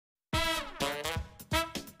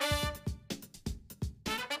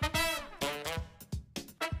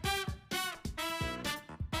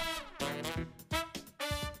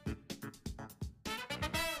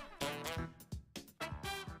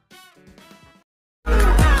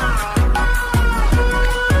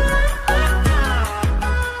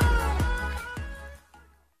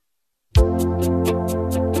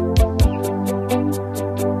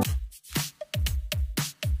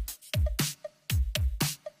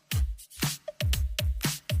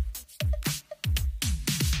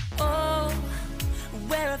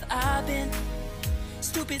I've been?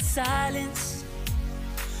 Stupid silence.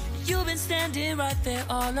 You've been standing right there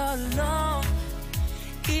all along,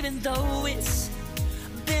 even though it's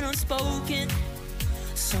been unspoken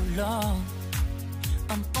so long.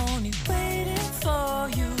 I'm only waiting for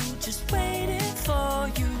you, just waiting for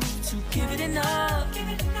you to give it enough.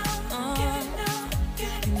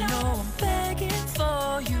 You know I'm begging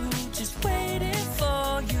for you, just waiting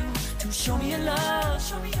for you to show me your love.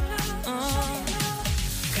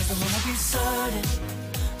 Cause I wanna be certain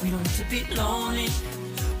we don't have to be lonely,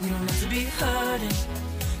 we don't have to be hurting.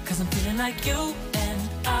 Cause I'm feeling like you and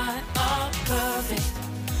I are perfect.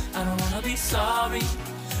 I don't wanna be sorry,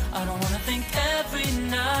 I don't wanna think every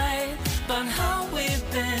night about how we've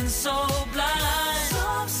been so blind. So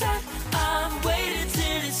upset, I'm waiting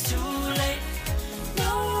till it's too late.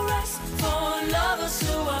 No rest for lovers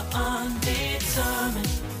who are undetermined.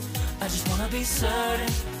 I just wanna be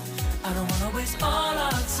certain, I don't wanna waste all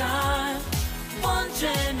our time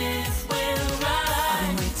wondering if we're right. I've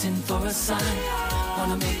been waiting for a sign,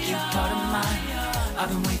 wanna make you part of mine. I've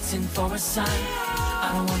been waiting for a sign, I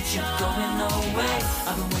don't want you going away.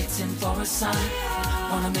 I've been waiting for a sign,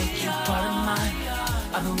 wanna make you part of mine.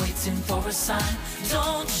 I've been waiting for a sign.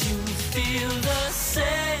 Don't you feel the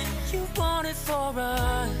same? You want it for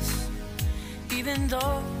us, even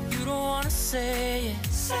though you don't wanna say it.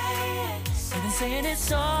 You've been saying it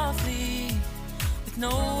softly, with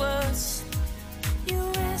no words. You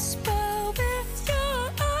whisper with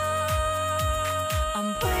your eyes.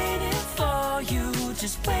 I'm waiting for you,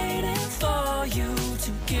 just waiting for you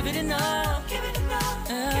to give it enough.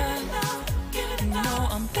 No,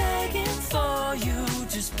 I'm begging for you,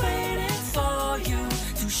 just waiting for you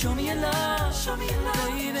to show me your love,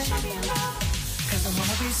 baby. Cause I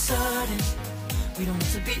wanna be certain we don't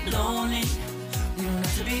have to be lonely, we don't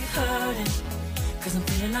have to be hurting. Cause I'm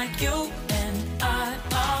feeling like you and I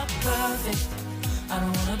are perfect. I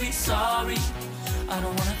don't wanna be sorry, I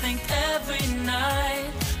don't wanna think every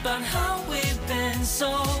night about how we've been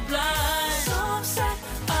so blind. So upset,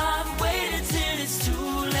 I've waited till it's too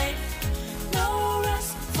late. No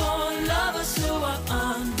rest for lovers who are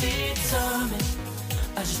undetermined.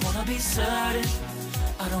 I just wanna be certain,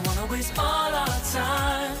 I don't wanna waste all our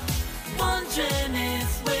time wondering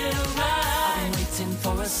if we're right. I've been waiting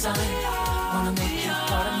for a sign, wanna make you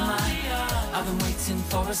part of mine. I've been waiting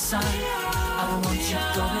for a sign, I don't want you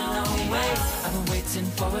going away. I've been waiting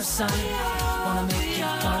for a sign, wanna make you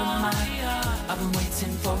part of mine. I've been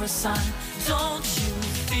waiting for a sign. Don't you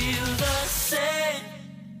feel the same?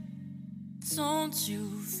 Don't you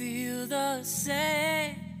feel the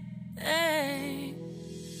same?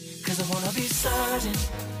 Cause I wanna be certain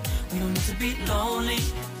we don't have to be lonely,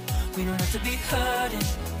 we don't have to be hurting.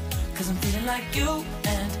 Cause I'm feeling like you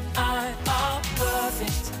and I are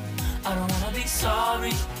perfect. I don't wanna be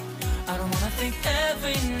sorry, I don't wanna think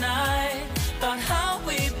every night about how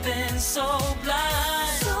we've been so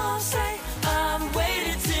blind. So say I'm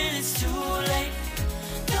waiting till it's too late.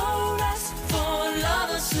 No rest for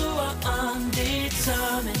lovers who are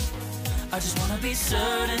undetermined. I just wanna be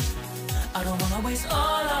certain, I don't wanna waste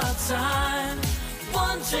all our time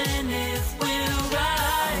wondering if we're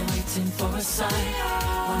right. I've been waiting for a sign,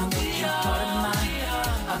 wanna make you part of mine.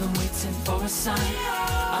 I've been waiting for a sign,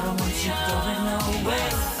 I don't want you going away.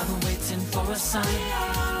 I've been waiting for a sign,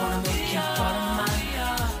 wanna make you part of mine.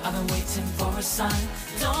 I've been waiting for a sign.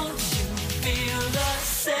 Don't you feel the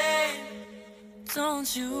same?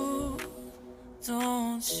 Don't you,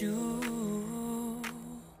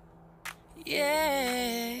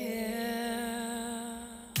 yeah.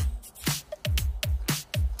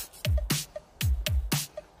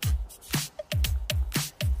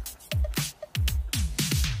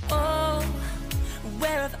 Oh,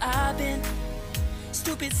 where have I been?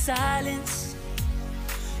 Stupid silence.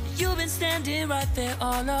 You've been standing right there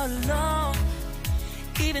all along,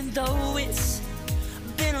 even though it's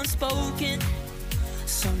been unspoken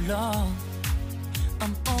so long.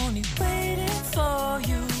 I'm only waiting for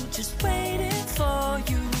you, just waiting for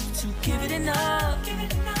you to give it enough.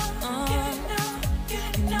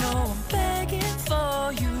 You know I'm begging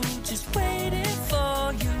for you, just waiting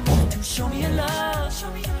for you to show me your love.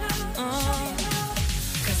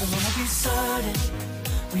 Cause I wanna be certain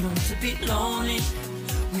we don't have to be lonely,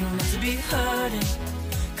 we don't have to be hurting.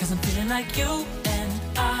 Cause I'm feeling like you and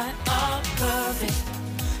I are perfect.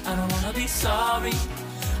 I don't wanna be sorry,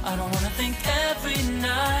 I don't wanna think every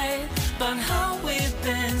night about how we've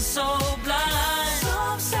been so blind. So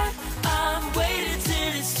upset, I'm waiting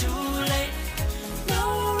till it's too late.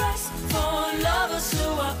 No rest for lovers who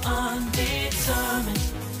are undetermined.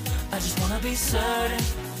 I just wanna be certain,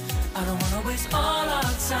 I don't wanna waste all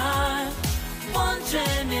our time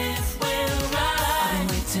wondering if we're right. I've been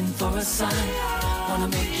waiting for a sign, wanna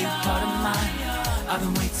make you part of mine. I've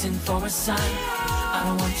been waiting for a sign, I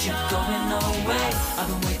don't want you going away. I've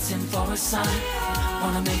been waiting for a sign,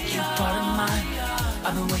 wanna make you part of mine.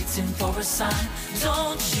 I've been waiting for a sign.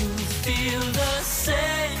 Don't you feel the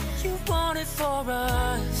same? You want it for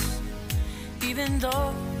us, even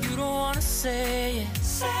though you don't wanna say it.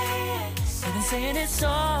 You've been saying it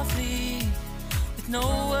softly, with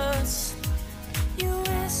no words. You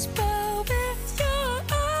whisper with your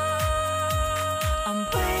eyes. I'm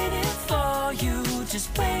waiting for you, just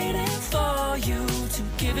waiting for you to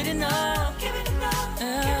give it enough. Give it enough, give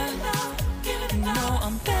it enough, give it enough. No,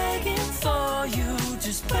 I'm begging for you,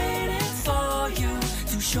 just waiting for you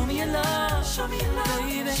to show me your love, baby. Show me your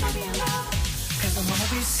love. 'Cause I wanna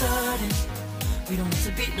be certain we don't have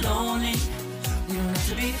to be lonely, we don't have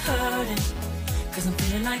to be hurting. 'Cause I'm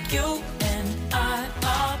feeling like you and I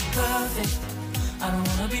are perfect. I don't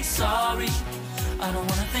wanna be sorry, I don't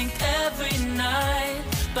wanna think every night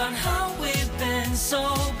about how we've been so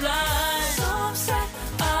blind. So upset,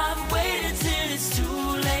 I've waited till it's too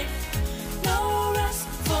late. No rest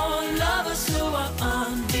for lovers who are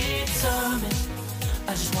undetermined.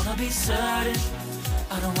 I just wanna be certain,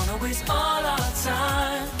 I don't wanna waste all our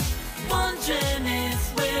time wondering if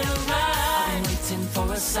we're right. I've been waiting for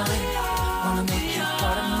a sign, wanna make you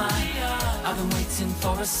part of mine. I've been waiting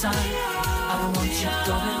for a sign, I don't want you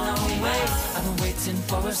going away. I've been waiting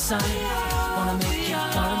for a sign, wanna make you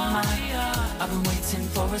part of mine. I've been waiting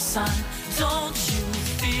for a sign. Don't you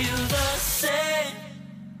feel the same?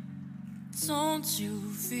 Don't you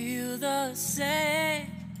feel the same?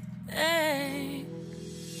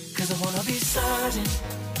 'Cause I wanna be certain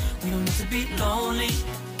we don't have to be lonely,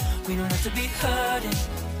 we don't have to be hurting.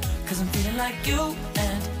 'Cause I'm feeling like you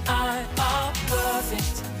and I are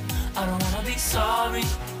perfect. I don't wanna be sorry,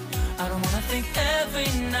 I don't wanna think every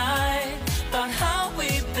night about how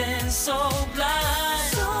we've been so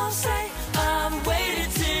blind. So say I've waited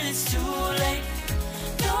till it's too late.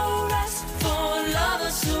 No rest for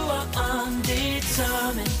lovers who are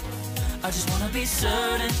undetermined. I just wanna be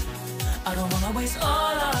certain, I don't wanna waste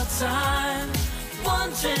all our time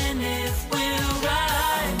wondering if we're right.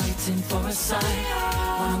 I've been waiting for a sign,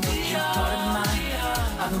 wanna make you part of mine.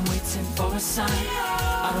 I've been waiting for a sign,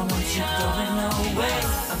 I don't want you going away.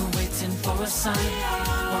 I've been waiting for a sign,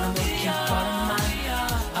 wanna make you part of mine.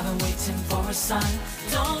 I've been waiting for a sign.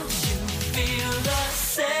 Don't you feel the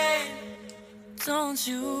same? Don't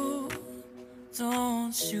you,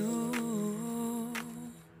 don't you?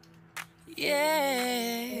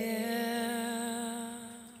 Yeah.